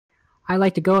I'd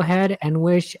like to go ahead and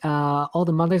wish all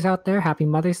the mothers out there happy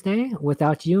Mother's Day.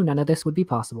 Without you, none of this would be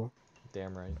possible.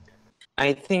 Damn right.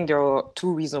 I think there are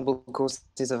two reasonable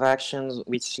causes of actions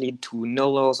which lead to no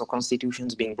laws or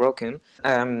constitutions being broken.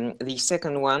 The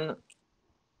second one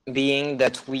being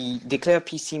that we declare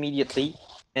peace immediately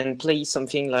and play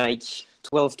something like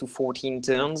 12 to 14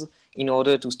 turns in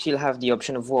order to still have the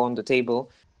option of war on the table.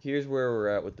 Here's where we're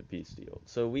at with the peace deal.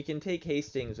 So we can take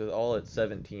Hastings with all its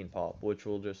 17 pop, which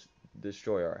will just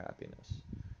destroy our happiness.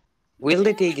 Will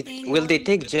they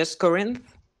take just Corinth?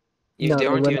 If No, they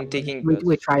aren't they even will- taking...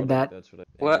 we tried that. That's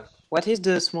what What is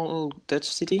the small Dutch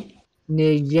city?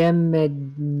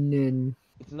 Nijmegen.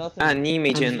 It's nothing.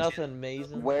 Nijmegen. It's nothing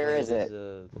amazing. Where is it?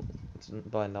 It's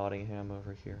by Nottingham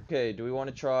over here. Okay, do we want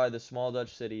to try the small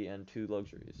Dutch city and 2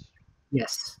 luxuries?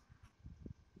 Yes.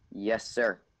 Yes,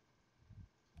 sir.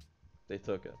 They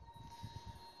took it.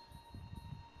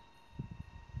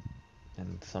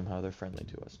 And somehow they're friendly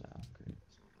to us now. Great.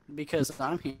 Because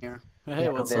I'm here. Hey,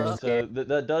 what's there's- up? So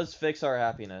that does fix our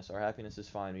happiness. Our happiness is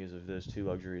fine because of those 2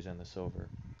 luxuries and the silver.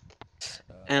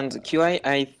 And QI,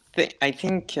 I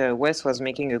think Wes was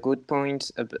making a good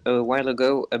point a while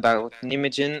ago about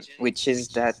Nijmegen, which is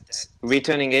that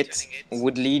returning it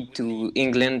would lead to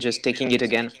England just taking it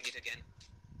again.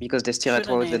 Because they're still at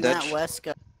war with the Dutch.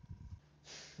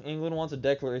 England wants a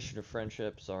declaration of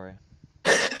friendship, sorry.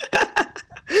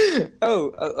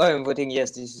 I'm voting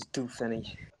yes, this is too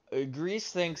funny.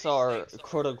 Greece thinks our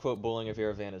quote-unquote bullying of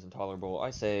Yerevan is intolerable. I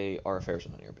say our affairs are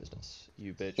none of your business,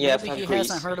 you bitch. Yeah, Maybe he fuck Greece.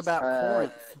 hasn't heard about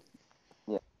Corinth.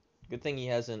 Good thing he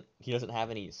doesn't have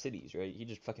any cities, right? He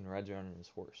just fucking rides around on his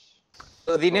horse.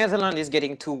 So the Netherlands is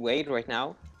getting too weight right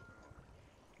now.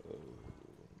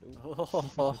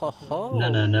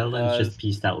 No, Netherlands just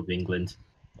pieced out with England.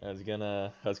 I was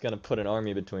gonna put an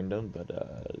army between them, but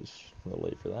it's a little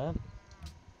late for that.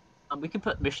 We can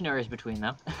put missionaries between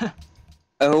them.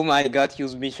 Oh my god,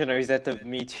 use missionaries at the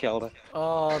meat field.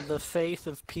 Oh, the faith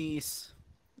of peace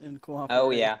and cooperation. Oh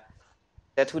yeah.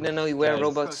 That would annoy where Guys.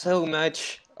 robots so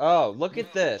much. Oh, look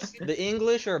at this. The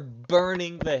English are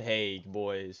burning The Hague,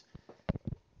 boys.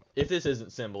 If this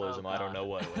isn't symbolism, I don't know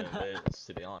what it is,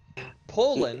 to be honest.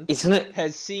 Poland Isn't it?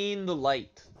 has seen the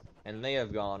light, and they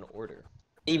have gone order.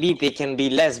 Maybe they can be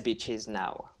less bitches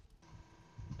now.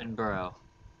 Edinburgh.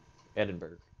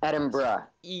 Edinburgh. Edinburgh.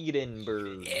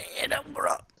 Edinburgh.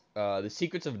 Edinburgh. The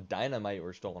secrets of dynamite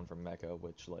were stolen from Mecca,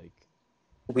 which, like...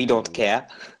 We don't care.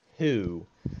 Who?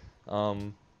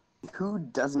 Who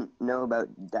doesn't know about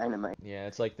dynamite? Yeah,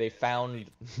 it's like they found...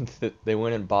 they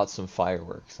went and bought some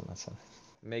fireworks, and that's...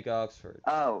 Make Oxford.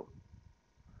 Oh.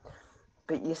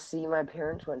 But you see, my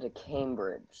parents went to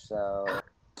Cambridge, so...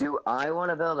 Do I want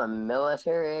to build a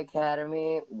military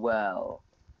academy? Well,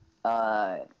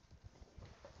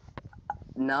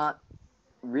 not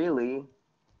really.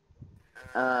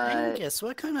 Angus,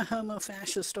 what kind of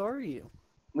homo-fascist are you?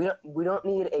 We don't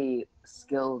need a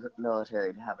skilled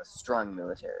military to have a strong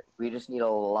military. We just need a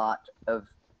lot of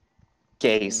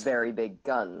Gays. very big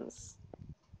guns.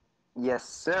 Yes,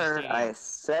 sir. I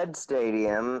said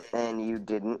stadium, and you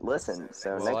didn't listen.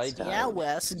 So Well, next time, Yeah,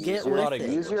 Wes, get We're not with a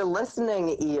it. use your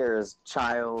listening ears,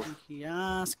 child.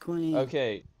 Yes, queen.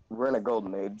 Okay, We're in a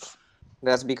golden age.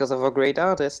 That's because of a great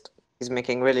artist. He's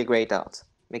making really great art.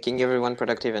 Making everyone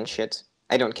productive and shit.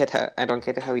 I don't get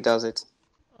how he does it.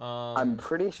 I'm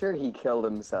pretty sure he killed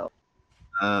himself.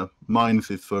 Mines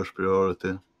is first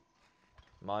priority.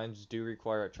 mines do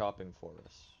require a chopping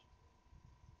forest.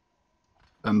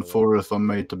 And forests are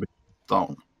made to be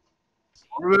down.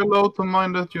 Are we allowed to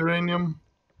mine that uranium?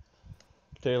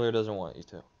 Taylor doesn't want you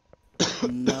to.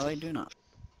 No, I do not.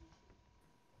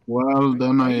 Well,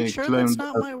 then Are I you sure claim that's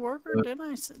not that, my worker? Didn't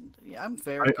I? Yeah, I'm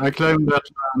very. I claim that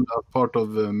land as part of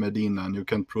Medina, and you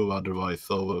can't prove otherwise.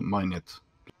 So mine it.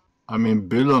 I mean,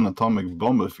 build an atomic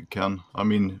bomb if you can. I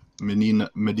mean, Medina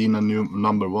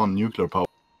 #1 nuclear power.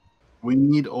 We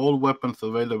need all weapons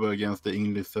available against the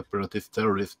English separatist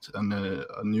terrorists and a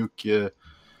nuke.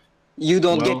 You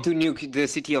don't Well- get to nuke the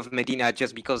city of Medina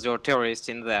just because there are terrorists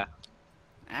in there.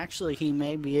 Actually, he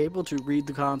may be able to read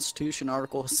the Constitution,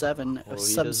 Article 7, Well, he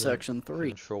subsection doesn't 3.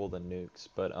 control the nukes,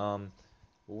 but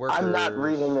workers... I'm not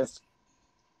reading this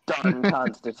darn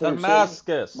constitution.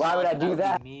 Damascus! Why would I do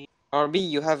that? RB,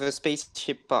 you have a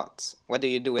spaceship pot. What do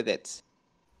you do with it?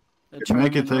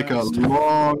 Make it take a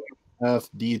long ass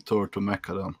detour to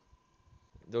Mecca then.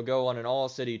 They'll go on an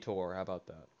all-city tour, how about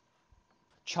that?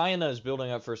 China is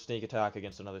building up for a sneak attack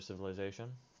against another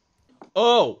civilization.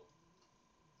 Oh!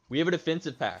 We have a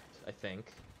defensive pact, I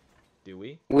think. Do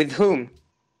we? With whom?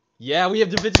 Yeah, we have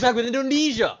a defensive pact with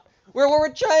Indonesia! We're at war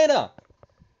with China!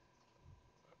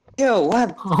 Yo,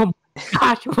 what? Oh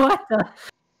Gosh, what the?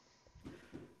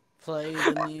 Play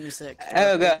the music.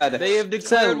 Oh god. They have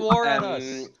declared So, war on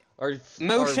us. Our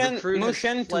Motion recruit has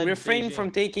to fled refrain Beijing. from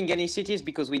taking any cities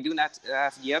because we do not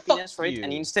have the happiness for it, you.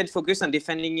 and instead focus on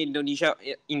defending Indonesia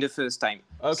in the first time.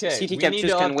 Okay, City we need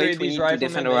captures to can upgrade wait. We these need to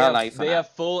defend riflemen. our ally for They now. have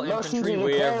full Motion infantry. to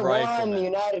We have declare war on the riflemen.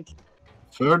 United.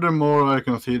 Furthermore, I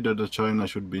consider that China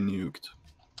should be nuked.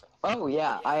 Oh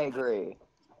yeah, I agree.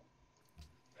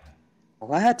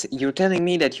 What? You're telling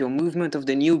me that your movement of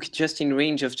the nuke just in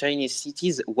range of Chinese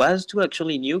cities was to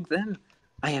actually nuke them?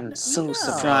 I am so No.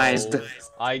 surprised.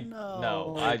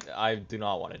 No, I do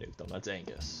not want to nuke them. That's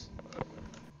Angus.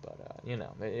 But you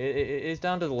know, it's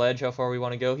down to the ledge how far we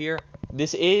want to go here.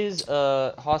 This is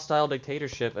a hostile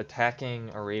dictatorship attacking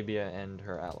Arabia and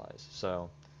her allies. So.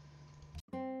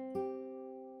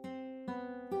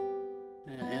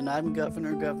 And I'm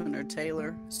Governor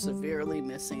Taylor, severely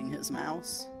missing his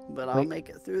mouse, but I'll Wait. make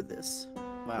it through this.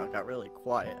 Wow, it got really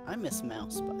quiet. I miss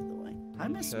mouse, by the way. I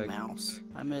miss Check. mouse.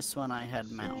 I miss when I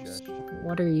had mouse.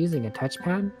 What are you using? A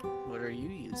touchpad? What are you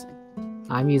using?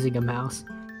 I'm using a mouse.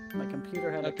 My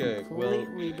computer had Okay, a well-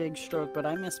 completely big stroke, but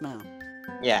I miss mouse.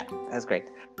 Yeah, that's great.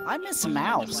 I miss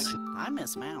mouse. I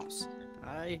miss mouse.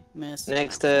 I miss.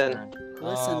 Next turn.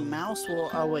 Listen, mouse will.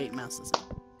 Oh wait, mouse is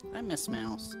out. I miss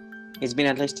mouse. It's been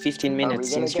at least 15 we minutes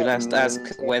gonna since you get last asked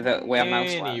music? where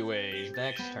mouse was. Anyways,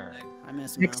 next turn. I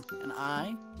miss Next- mouse, and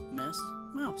I miss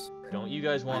mouse. Don't you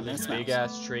guys want I this miss big mouse.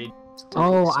 ass trade?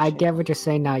 Oh, I get what you're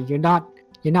saying now. You're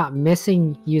not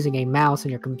missing using a mouse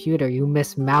on your computer. You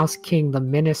miss Mouse King the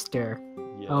Minister.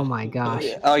 Yeah. Oh my gosh.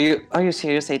 Are you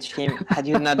serious, HKim? Had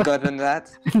you not gotten that?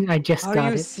 I just Are got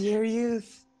you it.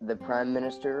 serious? The Prime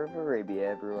Minister of Arabia,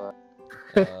 everyone.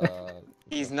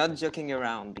 He's not joking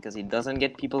around because he doesn't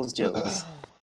get people's jokes.